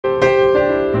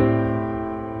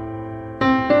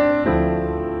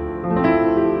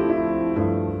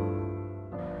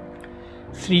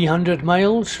300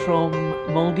 miles from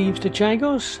Maldives to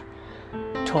Chagos,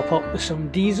 top up with some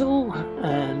diesel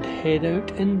and head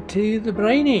out into the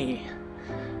briny.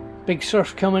 Big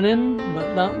surf coming in,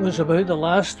 but that was about the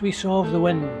last we saw of the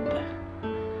wind.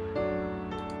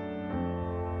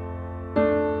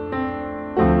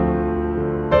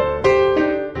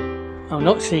 I'm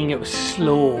not saying it was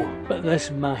slow, but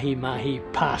this mahi-mahi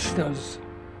passed us.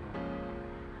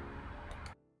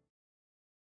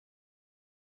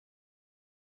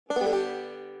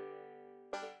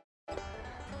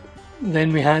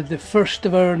 Then we had the first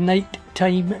of our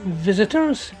nighttime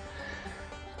visitors,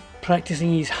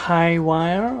 practicing his high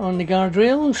wire on the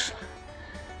guardrails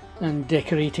and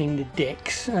decorating the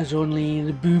decks as only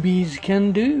the boobies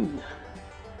can do.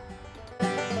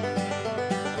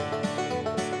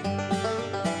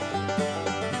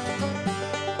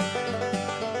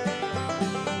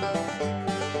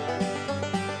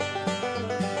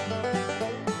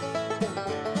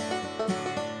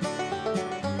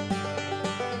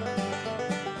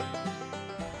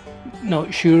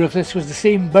 Not sure if this was the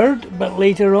same bird, but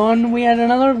later on we had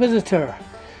another visitor.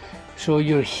 So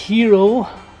your hero,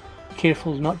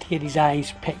 careful not to get his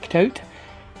eyes picked out,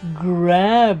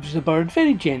 grabs the bird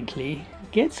very gently,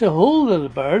 gets a hold of the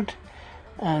bird,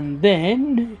 and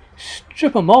then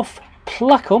strip him off,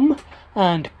 pluck him,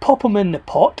 and pop him in the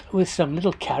pot with some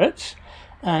little carrots,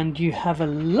 and you have a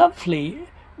lovely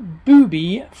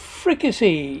booby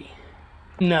fricassee.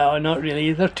 No, not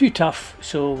really, they're too tough,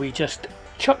 so we just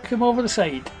chuck him over the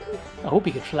side. I hope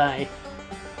he could fly.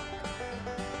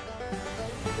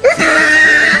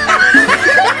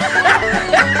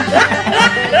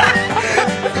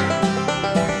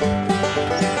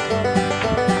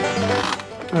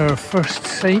 Our first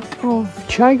sight of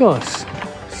Chagos,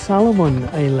 Solomon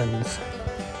Islands.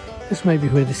 This might be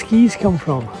where the skis come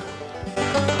from.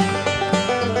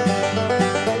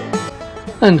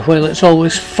 And while it's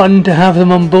always fun to have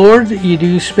them on board, you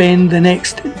do spend the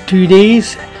next 2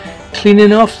 days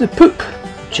cleaning off the poop,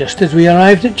 just as we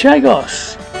arrived at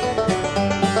Chagos.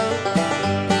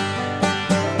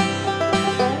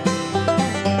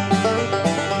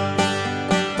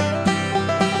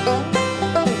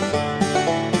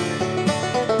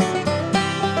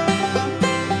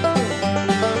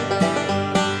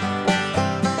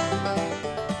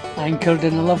 Anchored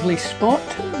in a lovely spot,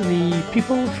 the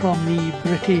people from the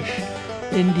British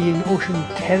Indian Ocean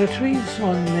territories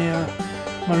on their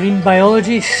marine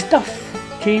biology stuff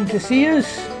came to see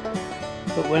us,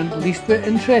 but weren't the least bit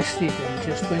interested and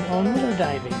just went on with their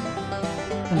diving.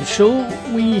 And so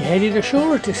we headed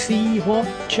ashore to see what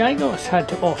Chagos had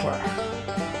to offer.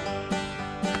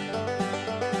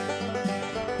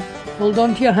 Hold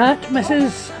on to your hat,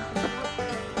 missus.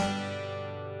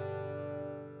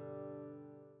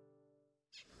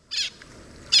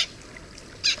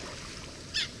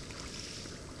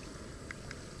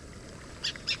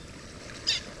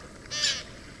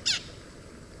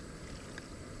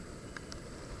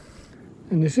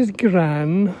 And this is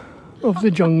Gran of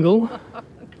the Jungle.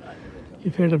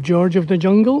 You've heard of George of the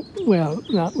Jungle? Well,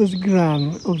 that was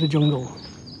Gran of the Jungle.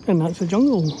 And that's a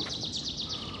jungle.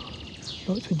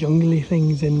 Lots of jungly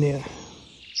things in there.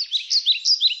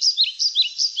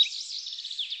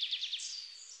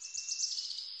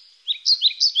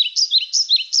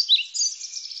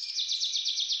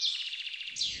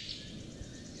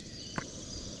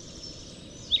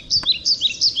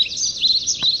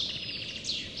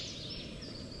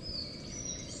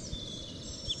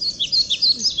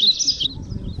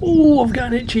 Oh, I've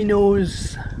got an itchy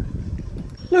nose.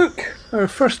 Look, our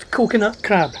first coconut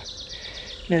crab.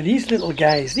 Now these little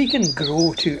guys, they can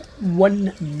grow to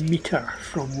 1 metre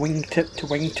from wingtip to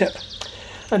wingtip.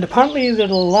 And apparently they're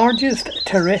the largest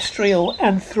terrestrial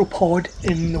arthropod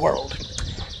in the world.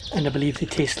 And I believe they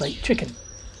taste like chicken.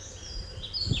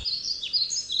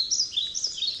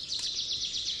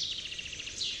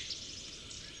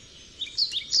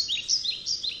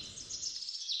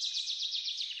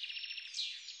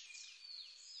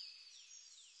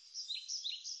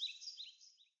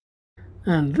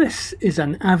 And this is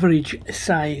an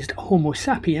average-sized Homo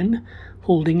sapien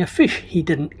holding a fish he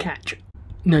didn't catch.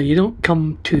 Now you don't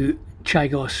come to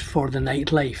Chagos for the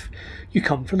nightlife, you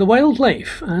come for the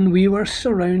wildlife, and we were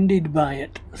surrounded by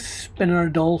it. Spinner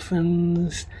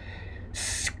dolphins,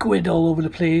 squid all over the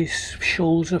place,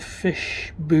 shoals of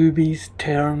fish, boobies,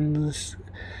 terns,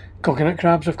 coconut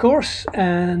crabs of course,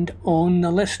 and on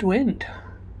the list went.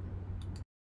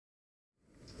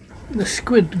 The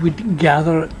squid would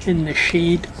gather in the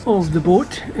shade of the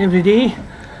boat every day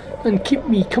and keep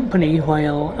me company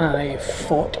while I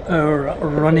fought our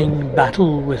running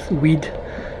battle with weed,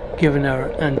 given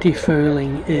our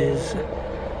anti-fouling is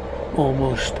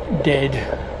almost dead,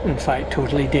 in fact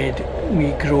totally dead.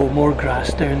 We grow more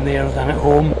grass down there than at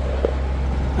home.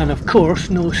 And of course,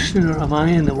 no sooner am I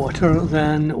in the water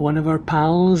than one of our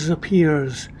pals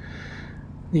appears.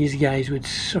 These guys would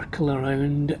circle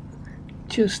around,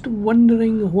 just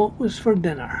wondering what was for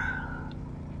dinner.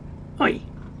 Oi,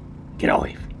 get off!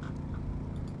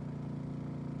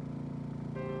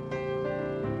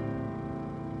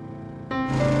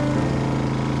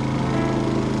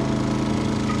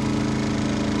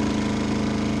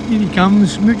 Here he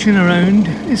comes, mooching around.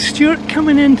 Is Stuart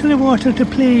coming into the water to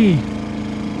play?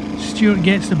 Stuart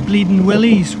gets the bleeding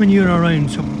willies when you're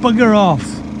around, so bugger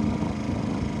off.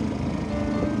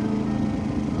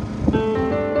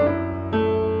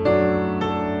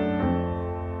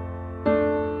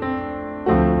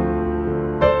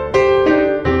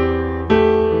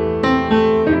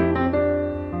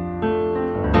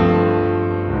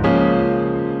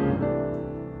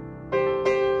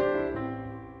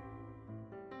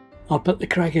 Up at the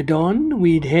crack of dawn,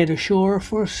 we'd head ashore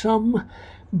for some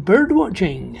bird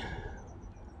watching.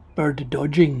 Bird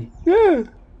dodging. Yeah.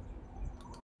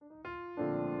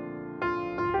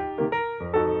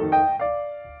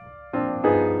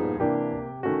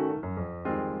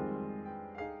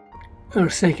 Our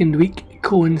second week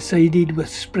coincided with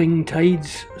spring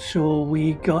tides, so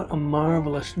we got a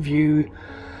marvellous view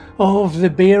of the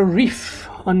Bear Reef,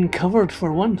 uncovered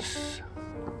for once.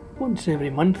 Once every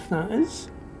month, that is.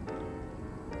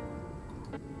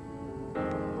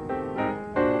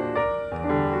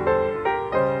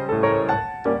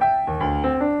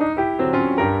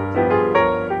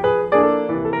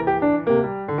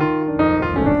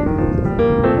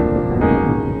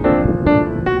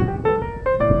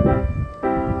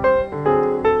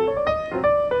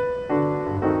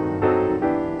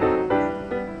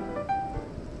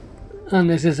 And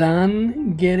this is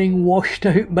Anne getting washed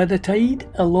out by the tide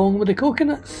along with the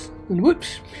coconuts. And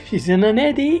whoops, she's in an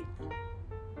eddy.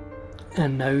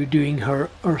 And now doing her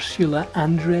Ursula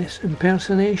Andress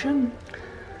impersonation.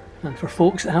 And for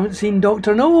folks that haven't seen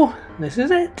Dr. No, this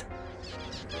is it.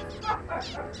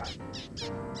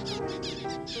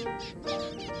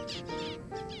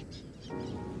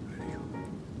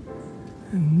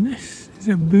 And this is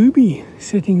a booby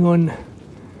sitting on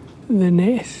the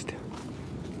nest.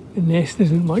 The nest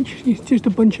isn't much, it's just a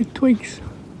bunch of twigs.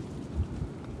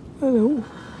 Hello.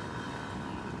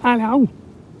 Hello.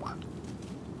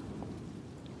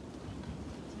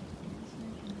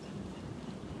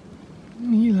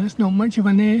 Yeah, that's not much of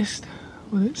a nest,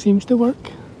 but it seems to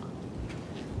work.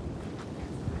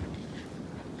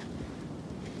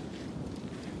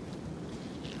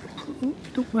 Oh,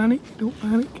 don't panic, don't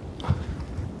panic.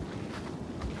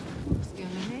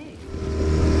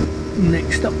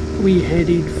 Next up we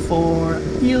headed for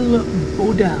Ile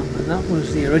Bodam, and that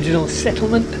was the original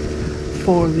settlement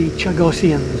for the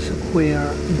Chagosians,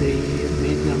 where they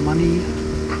made their money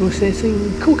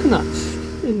processing coconuts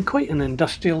in quite an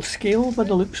industrial scale by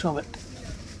the looks of it.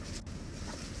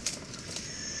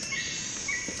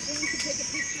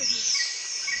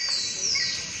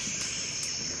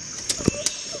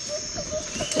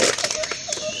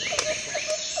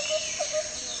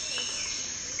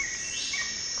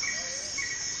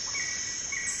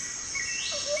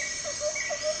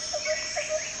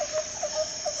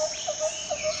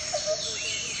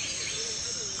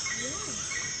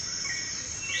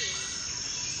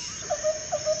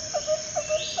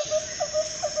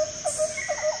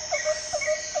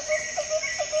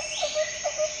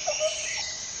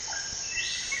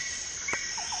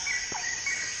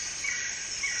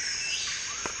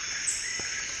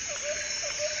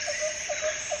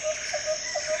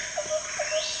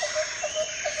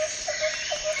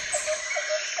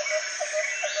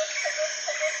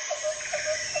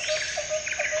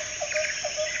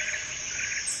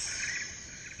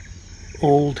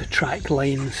 Old track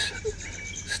lines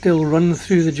still run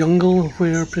through the jungle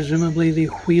where presumably they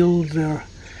wheeled their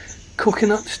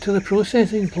coconuts to the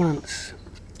processing plants,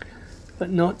 but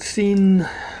not seen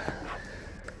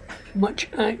much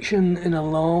action in a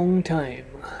long time.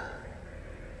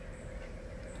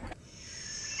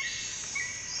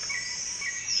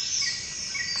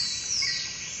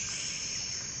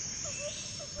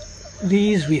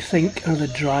 These, we think, are the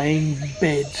drying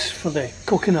beds for the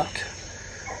coconut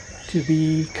to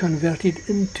be converted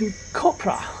into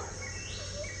copra.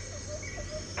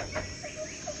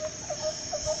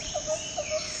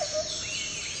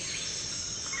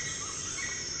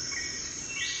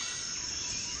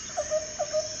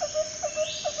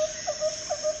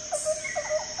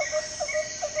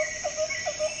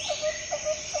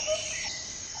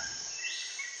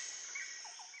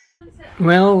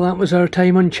 Well, that was our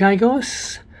time on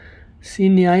Chagos.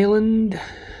 Seen the island,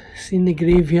 seen the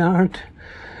graveyard,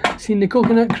 seen the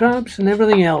coconut crabs and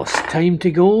everything else. Time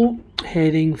to go,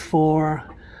 heading for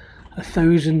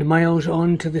 1,000 miles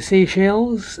on to the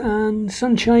Seychelles and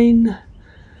sunshine,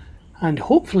 and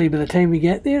hopefully by the time we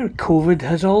get there COVID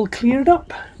has all cleared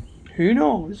up. Who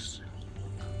knows?